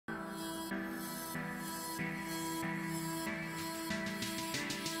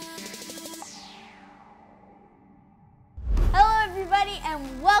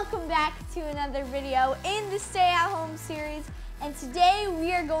and welcome back to another video in the Stay at Home series. And today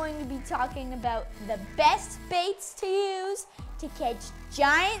we are going to be talking about the best baits to use to catch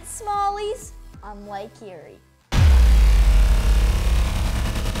giant smallies on Lake Erie.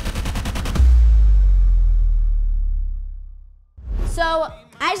 So,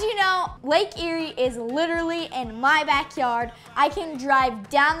 as you know, Lake Erie is literally in my backyard. I can drive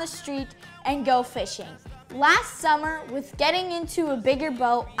down the street and go fishing. Last summer, with getting into a bigger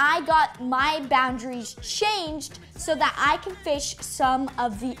boat, I got my boundaries changed so that I can fish some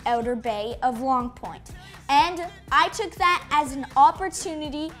of the outer bay of Long Point. And I took that as an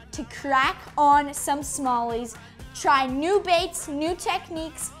opportunity to crack on some smallies, try new baits, new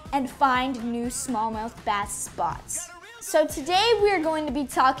techniques, and find new smallmouth bass spots. So today we are going to be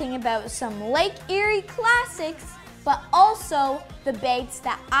talking about some Lake Erie classics, but also the baits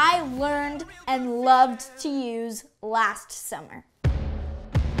that I learned and loved to use last summer.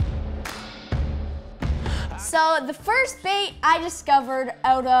 So the first bait I discovered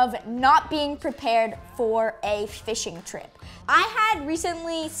out of not being prepared for a fishing trip. I had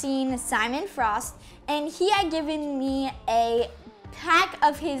recently seen Simon Frost, and he had given me a pack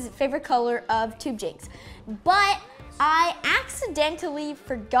of his favorite color of tube jigs, but I accidentally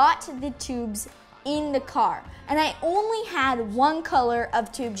forgot the tubes in the car, and I only had one color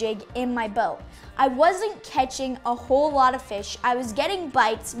of tube jig in my boat. I wasn't catching a whole lot of fish. I was getting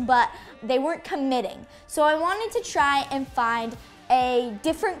bites, but they weren't committing. So I wanted to try and find a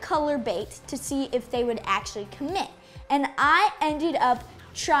different color bait to see if they would actually commit. And I ended up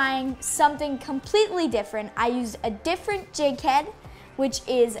trying something completely different. I used a different jig head, which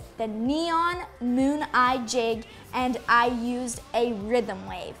is the Neon Moon Eye jig, and I used a rhythm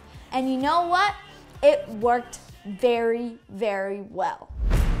wave. And you know what? It worked very, very well.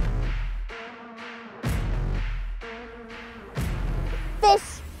 Fish!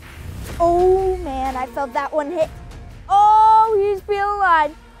 Oh man, I felt that one hit. Oh, he's feeling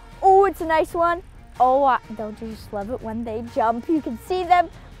line. Oh, it's a nice one. Oh, don't you just love it when they jump? You can see them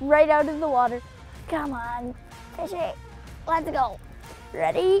right out of the water. Come on, fish it. Let's go.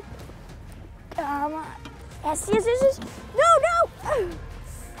 Ready? Come on. Yes, yes, yes, yes. No, no!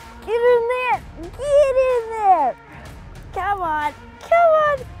 Get in there! Get in there! Come on! Come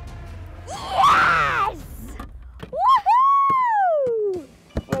on! Yes! Woohoo!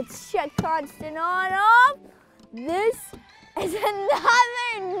 Let's shut Constant on off. This is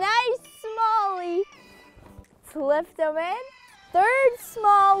another nice smallie. Let's lift them in. Third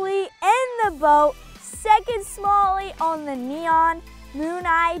smallie in the boat. Second smallie on the Neon Moon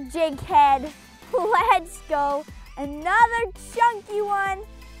Eye jig head. Let's go. Another chunky one.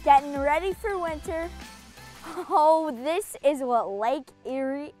 Getting ready for winter. Oh, this is what Lake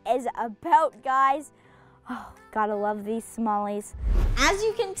Erie is about, guys. Oh, gotta love these smallies. As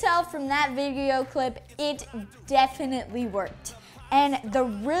you can tell from that video clip, it definitely worked. And the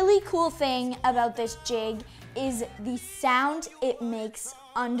really cool thing about this jig is the sound it makes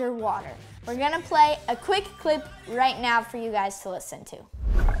underwater. We're gonna play a quick clip right now for you guys to listen to.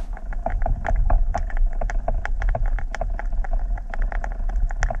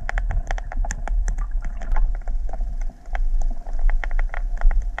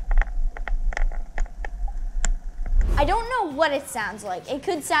 I don't know what it sounds like. It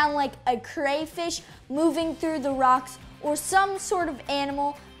could sound like a crayfish moving through the rocks or some sort of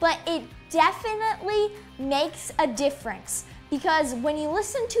animal, but it definitely makes a difference because when you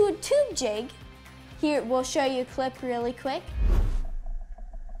listen to a tube jig, here, we'll show you a clip really quick.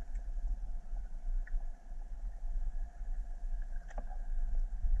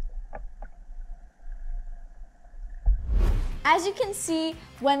 As you can see,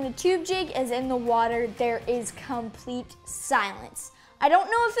 when the tube jig is in the water, there is complete silence. I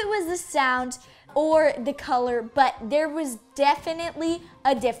don't know if it was the sound or the color, but there was definitely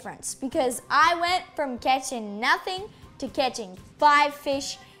a difference because I went from catching nothing to catching 5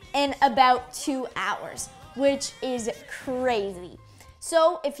 fish in about 2 hours, which is crazy.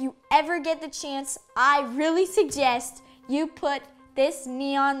 So if you ever get the chance, I really suggest you put this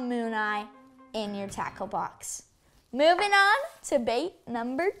Neon Moon Eye in your tackle box. Moving on to bait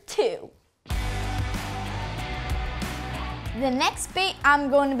number 2. The next bait I'm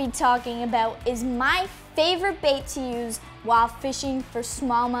going to be talking about is my favorite bait to use while fishing for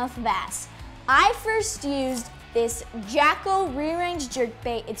smallmouth bass. I first used this Jacko rear-range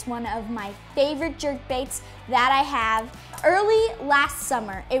jerkbait. It's one of my favorite jerkbaits that I have. Early last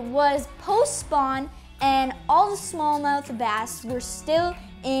summer, it was post-spawn and all the smallmouth bass were still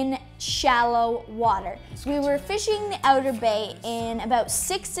in shallow water. So we were fishing the outer bay in about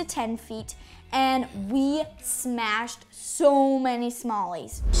 6 to 10 feet, and we smashed so many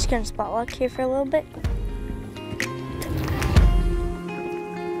smallies. Just gonna spot lock here for a little bit.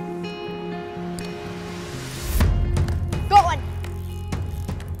 Got one.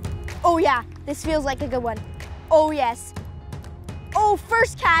 Oh yeah, this feels like a good one. Oh yes. Oh,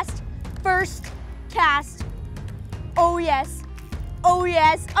 first cast, first cast. Oh yes, oh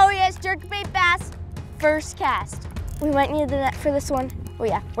yes, oh yes, jerkbait bass, first cast. We might need the net for this one. Oh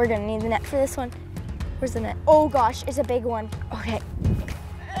yeah, we're gonna need the net for this one. Where's the net? Oh gosh, it's a big one. Okay.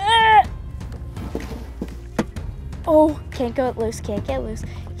 Oh, can't go loose, can't get loose,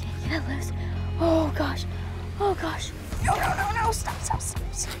 can't get loose. Oh gosh, oh gosh. No, no, no, no, stop, stop, stop,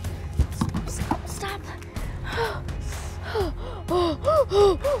 stop, stop, stop, stop.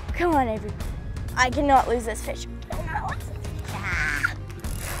 Come on, Avery. I cannot lose this fish.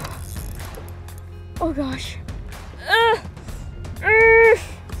 Oh gosh.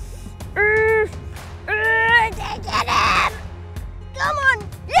 Get him! Come on!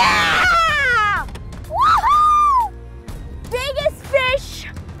 Yeah! Woohoo! Biggest fish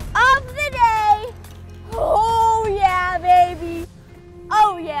of the day. Oh yeah, baby.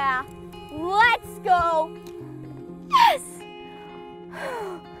 Oh yeah, let's go. Yes!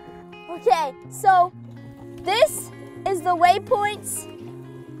 Okay, so this is the waypoints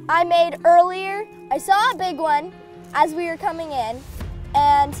I made earlier. I saw a big one as we were coming in,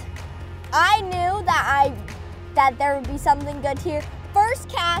 and I knew that there would be something good here. First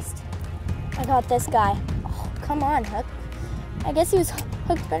cast, I got this guy. Oh, come on, hook. I guess he was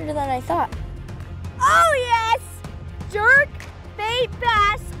hooked better than I thought. Oh yes! Jerk bait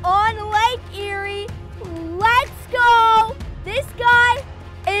bass on Lake Erie. Let's go! This guy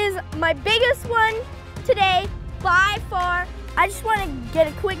is my biggest one today by far. I just want to get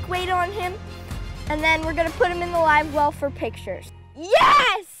a quick weight on him, and then we're gonna put him in the live well for pictures.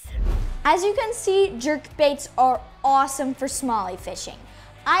 Yes! As you can see, jerk baits are awesome for smallie fishing.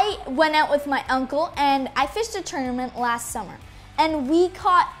 I went out with my uncle and I fished a tournament last summer, and we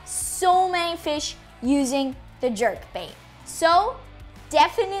caught so many fish using the jerk bait. So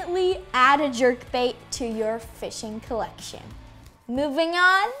definitely add a jerk bait to your fishing collection. Moving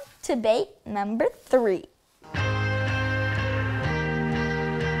on to bait number 3.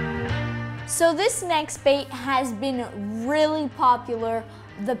 So this next bait has been really popular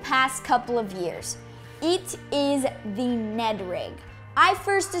the past couple of years. It is the Ned rig. I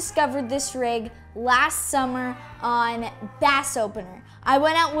first discovered this rig last summer on Bass Opener. I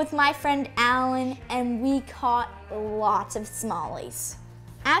went out with my friend Alan and we caught lots of smallies.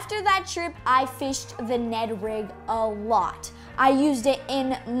 After that trip, I fished the Ned rig a lot. I used it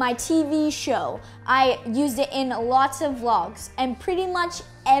in my TV show. I used it in lots of vlogs, and pretty much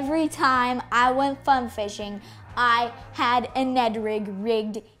every time I went fun fishing, I had a Ned rig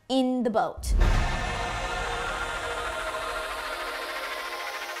rigged in the boat.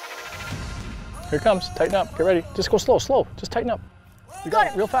 Here it comes, tighten up, get ready. Just go slow, slow, just tighten up. You got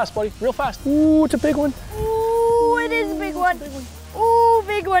it, real fast, buddy, real fast. Ooh, it's a big one. Ooh, it is a big one. Ooh,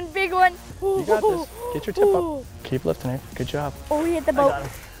 big one, big one. You got this, get your tip up. Keep lifting it, good job. Oh, he hit the boat. I got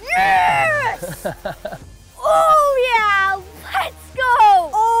him. Yes! Oh yeah, let's go.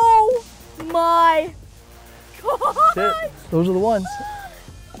 Oh my God. That's it. Those are the ones.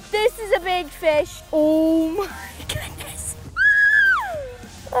 This is a big fish. Oh my goodness.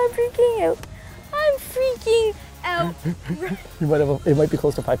 I'm freaking out. I'm freaking out. You might have, it might be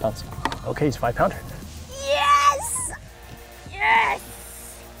close to 5 pounds. Okay, it's a 5-pounder. Yes! Yes!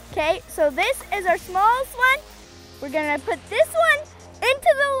 Okay, so this is our smallest one. We're gonna put this one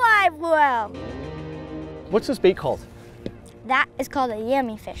into the live well. What's this bait called? That is called a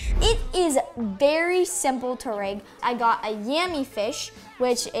yummy fish. It is very simple to rig. I got a yammy fish,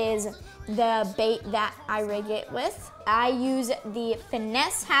 which is the bait that I rig it with. I use the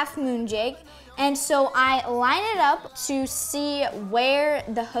Finesse half moon jig, and so I line it up to see where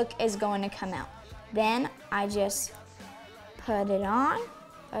the hook is going to come out. Then I just put it on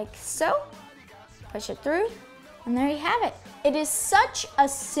like so, push it through, and there you have it. It is such a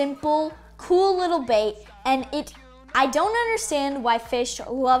simple, cool little bait, and I don't understand why fish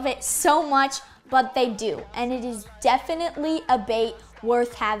love it so much, but they do. And it is definitely a bait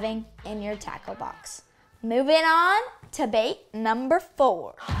worth having in your tackle box. Moving on to bait number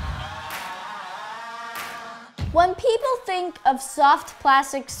 4. When people think of soft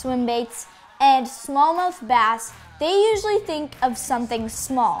plastic swim baits and smallmouth bass, they usually think of something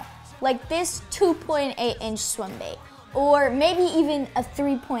small, like this 2.8-inch swim bait, or maybe even a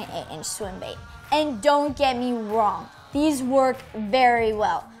 3.8-inch swim bait. And don't get me wrong, these work very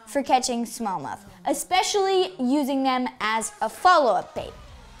well for catching smallmouth, especially using them as a follow-up bait.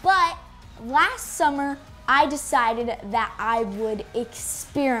 But last summer, I decided that I would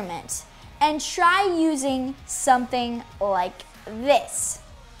experiment and try using something like this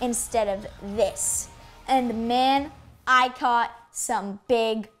instead of this. And man, I caught some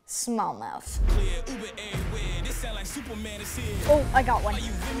big smallmouth. Oh, I got one.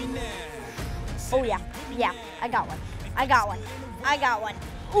 Oh yeah, yeah, I got one. I got one. I got one.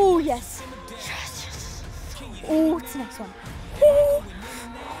 Oh yes. Yes, yes. Oh, it's the next one. Oh.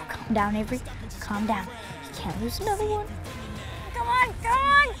 Calm down, Avery. Calm down. You can't lose another one. Come on, come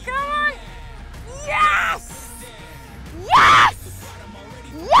on, come on. Yes! Yes!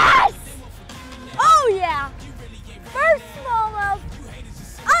 Yes! Oh yeah! First smallmouth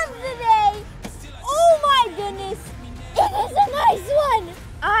of the day. Oh my goodness! It is a nice one.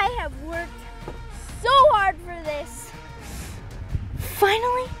 I have worked so hard for this.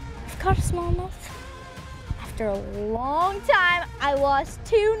 Finally, I've caught a smallmouth. After a long time, I lost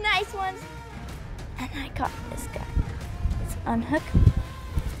two nice ones, and I caught this guy. Let's unhook.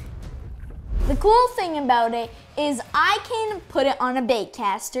 The cool thing about it is I can put it on a bait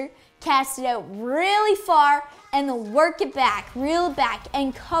caster, cast it out really far, and then work it back, reel it back,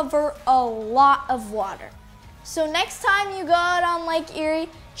 and cover a lot of water. So next time you go out on Lake Erie,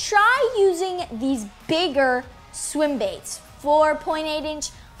 try using these bigger swim baits, 4.8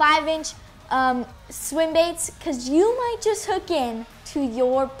 inch, 5 inch swim baits, because you might just hook in to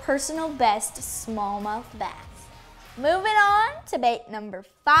your personal best smallmouth bass. Moving on to bait number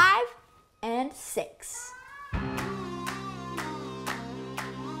 5 and 6.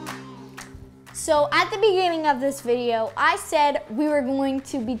 So at the beginning of this video, I said we were going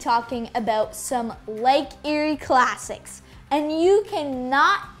to be talking about some Lake Erie classics, and you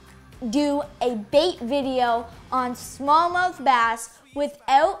cannot do a bait video on smallmouth bass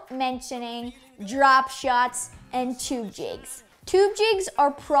without mentioning drop shots and tube jigs. Tube jigs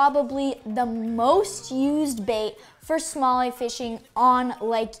are probably the most used bait for smallie fishing on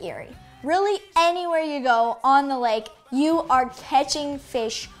Lake Erie. Really, anywhere you go on the lake, you are catching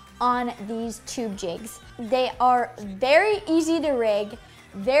fish on these tube jigs. They are very easy to rig,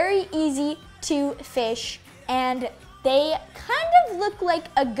 very easy to fish, and they kind of look like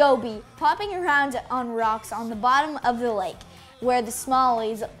a goby popping around on rocks on the bottom of the lake where the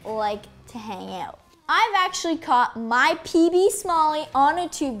smallies like to hang out. I've actually caught my PB smallie on a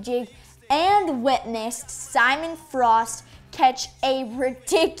tube jig and witnessed Simon Frost catch a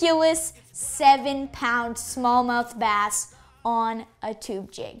ridiculous 7-pound smallmouth bass on a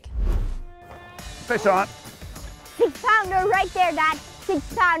tube jig. Fish on. 6-pounder right there, Dad.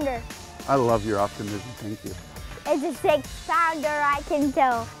 6-pounder. I love your optimism, thank you. It's a 6-pounder, I can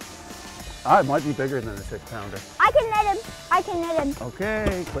tell. It might be bigger than a 6-pounder. I can net him. I can net him.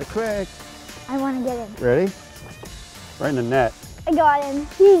 Okay, quick, quick. I want to get him. Ready? Right in the net. I got him.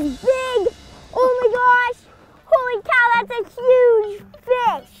 He's big. Oh my gosh. Holy cow, that's a huge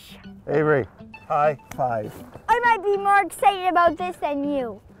fish. Avery, high five. I might be more excited about this than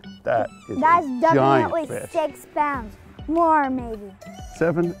you. That is That's a definitely giant fish. 6 pounds. More maybe.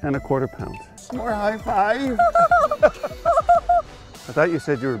 7¼ pounds. More high five. I thought you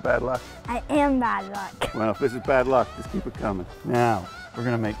said you were bad luck. I am bad luck. Well, if this is bad luck, just keep it coming. Now, we're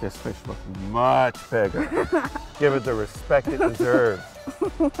gonna make this fish look much bigger. Give it the respect it deserves.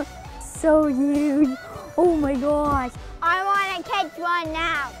 So huge. Oh my gosh. I want to catch one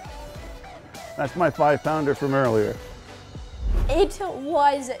now. That's my 5-pounder from earlier. It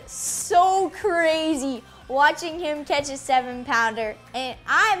was so crazy watching him catch a 7-pounder, and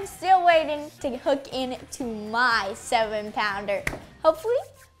I'm still waiting to hook into my 7-pounder. Hopefully,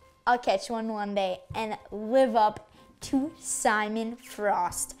 I'll catch one day and live up to Simon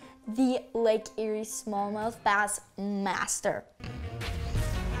Frost, the Lake Erie smallmouth bass master.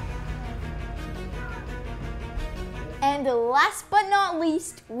 And last but not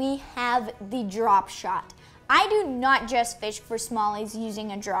least, we have the drop shot. I do not just fish for smallies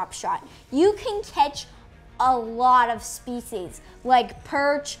using a drop shot. You can catch a lot of species like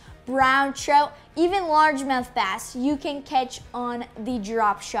perch, brown trout, even largemouth bass you can catch on the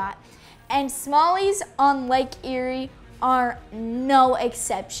drop shot. And smallies on Lake Erie are no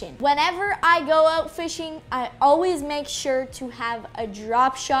exception. Whenever I go out fishing, I always make sure to have a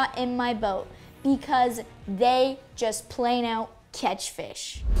drop shot in my boat because they just plain out catch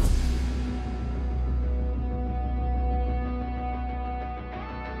fish.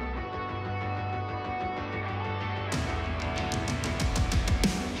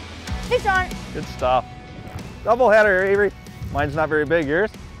 Fish on. Good stuff. Double header, Avery. Mine's not very big. Yours?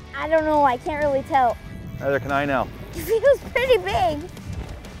 I don't know. I can't really tell. Neither can I now. He feels pretty big.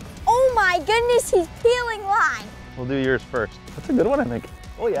 Oh my goodness, he's peeling line. We'll do yours first. That's a good one, I think.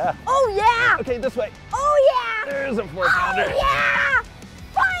 Oh yeah. Oh yeah! Okay, this way. Oh yeah! There's a 4-pounder. Oh yeah!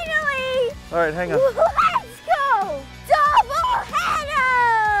 Finally! All right, hang on. Let's go! Double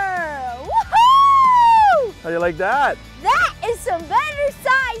header! Woohoo! How do you like that? That is some better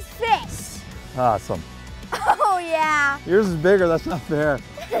sized fish. Awesome. Oh yeah. Yours is bigger, that's not fair.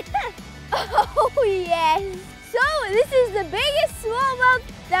 Oh yes. So this is the biggest smallmouth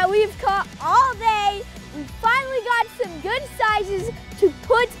that we've caught all day. We finally got some good sizes to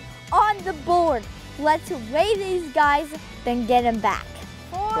put on the board. Let's weigh these guys, then get them back.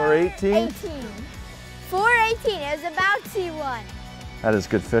 418? 418, it was about C1. That is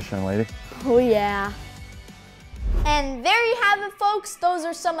good fishing, lady. Oh yeah. And there you have it, folks. Those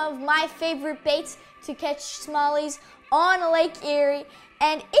are some of my favorite baits to catch smallies on Lake Erie.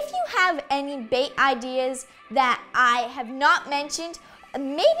 And if you have any bait ideas that I have not mentioned,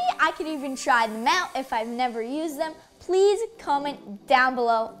 maybe I could even try them out if I've never used them, please comment down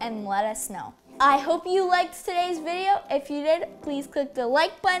below and let us know. I hope you liked today's video. If you did, please click the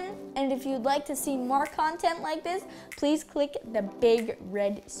like button. And if you'd like to see more content like this, please click the big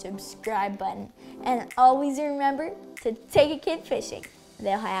red subscribe button. And always remember to take a kid fishing.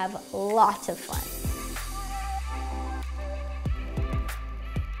 They'll have lots of fun.